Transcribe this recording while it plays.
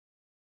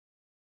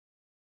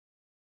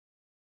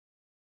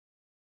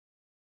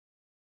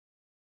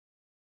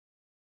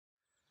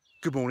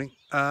Good morning.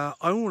 I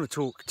want to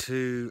talk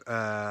to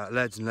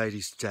lads and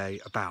ladies today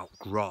about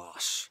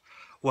grass.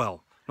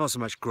 Well, not so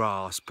much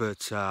grass, but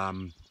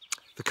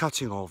the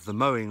cutting of, the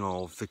mowing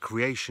of, the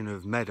creation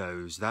of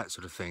meadows, that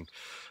sort of thing.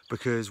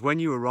 Because when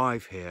you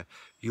arrive here,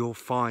 you'll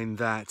find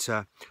that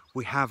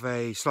we have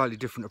a slightly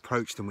different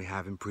approach than we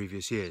have in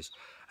previous years.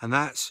 And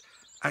that's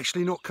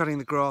actually not cutting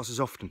the grass as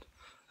often.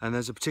 And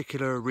there's a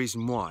particular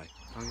reason why.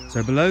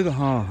 So below the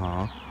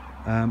ha-ha,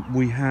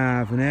 we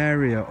have an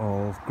area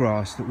of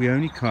grass that we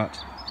only cut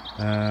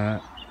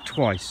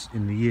twice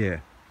in the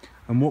year,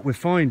 and what we're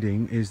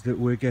finding is that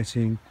we're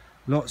getting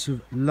lots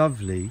of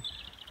lovely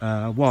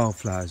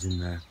wildflowers in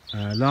there.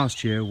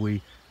 Last year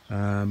we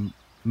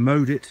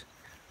mowed it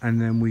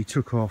and then we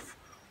took off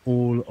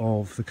all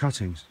of the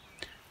cuttings,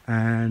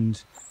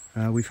 and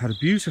we've had a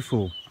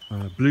beautiful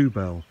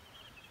bluebell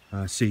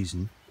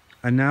season,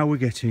 and now we're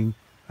getting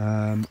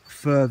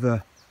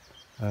further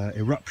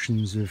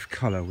eruptions of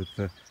colour with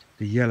the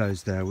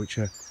yellows there, which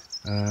are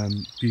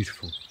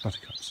beautiful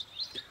buttercups.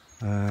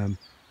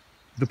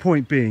 The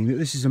point being that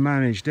this is a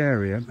managed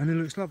area and it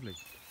looks lovely.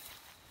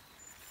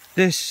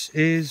 This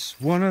is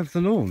one of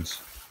the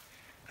lawns,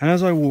 and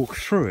as I walk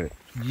through it,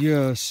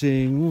 you're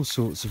seeing all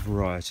sorts of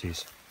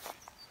varieties.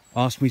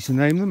 Asked me to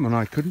name them and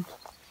I couldn't.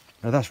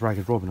 That's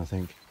ragged robin, I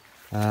think.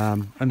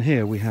 And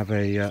here we have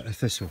a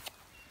thistle,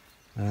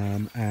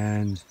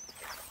 and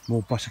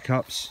more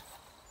buttercups.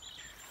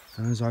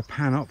 And as I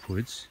pan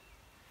upwards,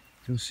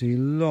 you'll see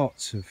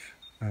lots of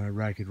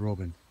ragged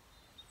robin.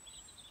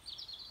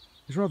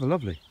 It's rather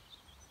lovely.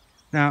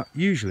 Now,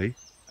 usually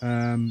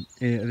at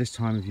this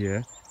time of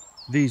year,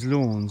 these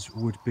lawns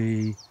would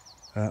be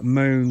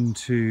mown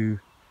to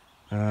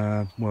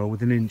well,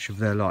 within an inch of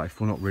their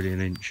life. Well, not really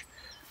an inch,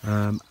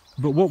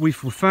 but what we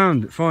were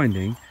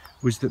finding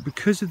was that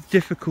because of the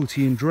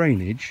difficulty in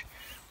drainage,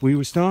 we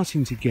were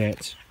starting to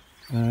get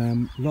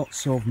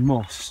lots of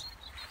moss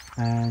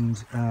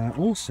and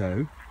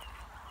also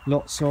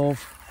lots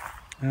of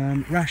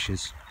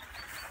rashes,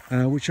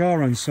 which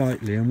are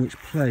unsightly and which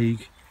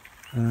plague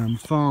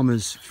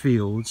farmers'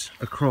 fields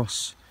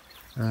across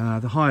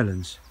the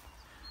highlands.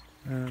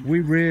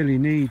 We really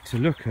need to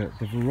look at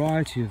the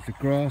variety of the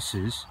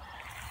grasses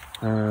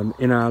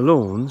in our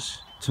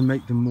lawns to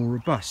make them more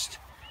robust.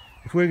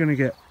 If we're going to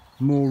get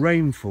more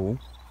rainfall,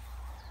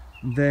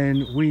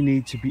 then we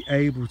need to be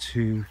able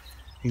to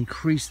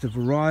increase the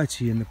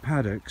variety in the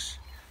paddocks,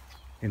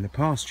 in the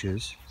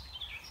pastures,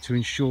 to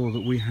ensure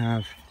that we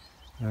have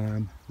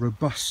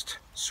robust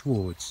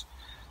swards.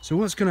 So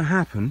what's going to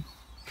happen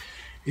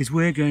is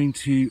we're going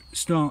to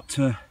start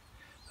to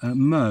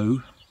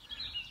mow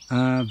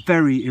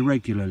very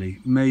irregularly,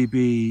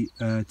 maybe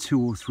 2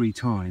 or 3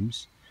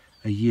 times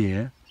a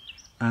year,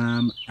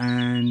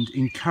 and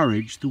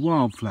encourage the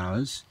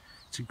wildflowers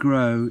to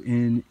grow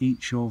in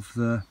each of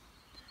the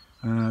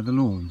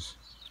lawns.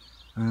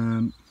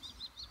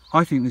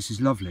 I think this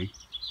is lovely.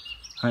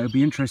 It'll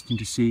be interesting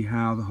to see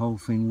how the whole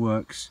thing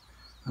works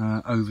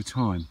over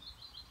time.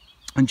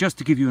 And just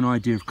to give you an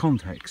idea of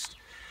context,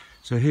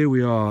 so here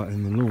we are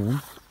in the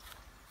lawn,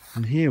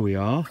 and here we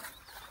are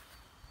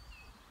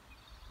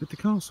at the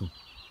castle.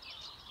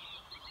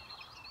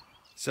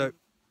 So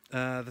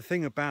the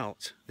thing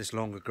about this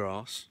longer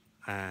grass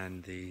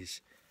and these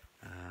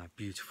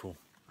beautiful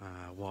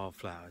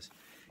wildflowers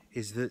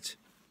is that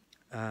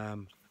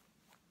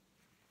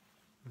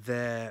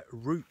their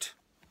root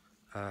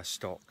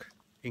stock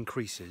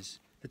increases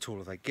the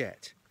taller they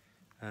get.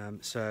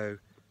 So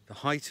the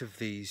height of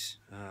these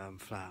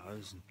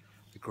flowers and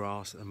the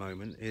grass at the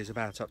moment is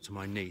about up to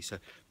my knee, so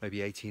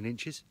maybe 18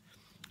 inches.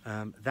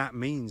 That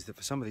means that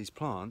for some of these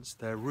plants,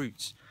 their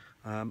roots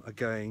are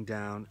going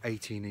down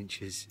 18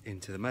 inches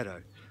into the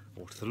meadow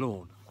or to the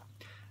lawn.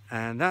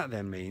 And that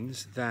then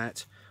means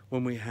that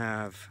when we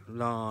have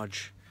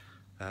large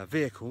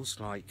vehicles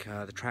like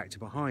the tractor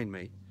behind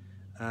me,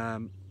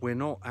 we're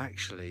not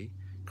actually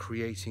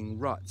creating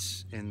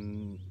ruts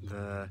in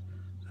the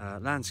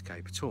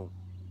landscape at all.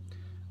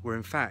 We're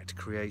in fact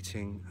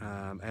creating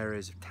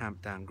areas of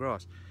tamped down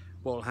grass.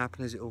 What will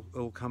happen is it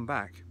will come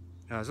back,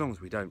 as long as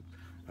we don't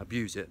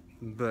abuse it.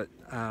 But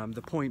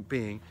the point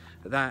being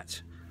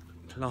that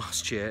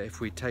last year, if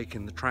we'd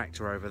taken the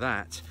tractor over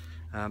that,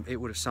 it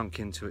would have sunk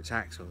into its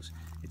axles.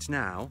 It's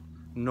now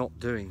not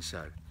doing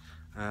so.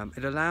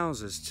 It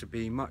allows us to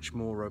be much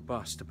more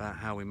robust about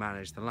how we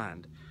manage the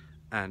land,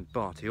 and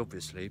Barty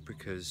obviously,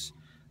 because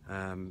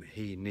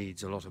he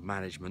needs a lot of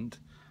management.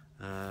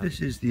 This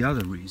is the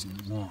other reason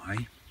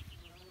why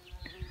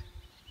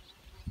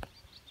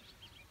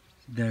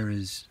there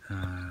is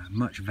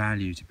much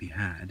value to be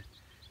had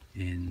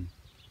in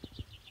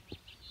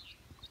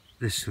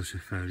this sort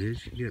of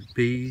foliage. You get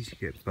bees,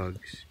 you get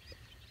bugs.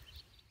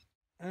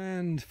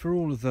 And for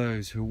all of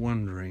those who are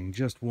wondering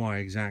just why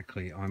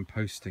exactly I'm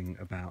posting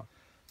about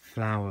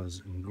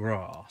flowers and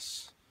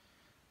grass,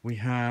 we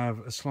have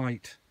a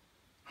slight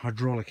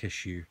hydraulic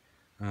issue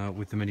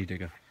with the mini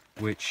digger,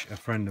 which a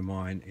friend of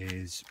mine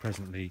is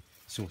presently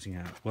sorting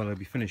out. Well, I'll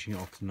be finishing it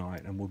off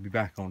tonight and we'll be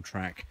back on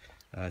track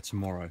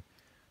tomorrow.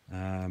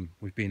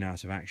 We've been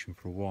out of action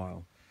for a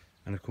while,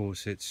 and of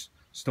course it's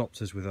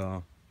stopped us with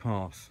our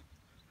path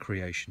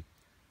creation,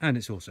 and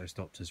it's also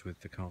stopped us with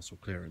the castle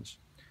clearance.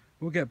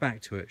 We'll get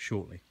back to it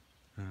shortly,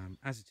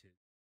 as it is.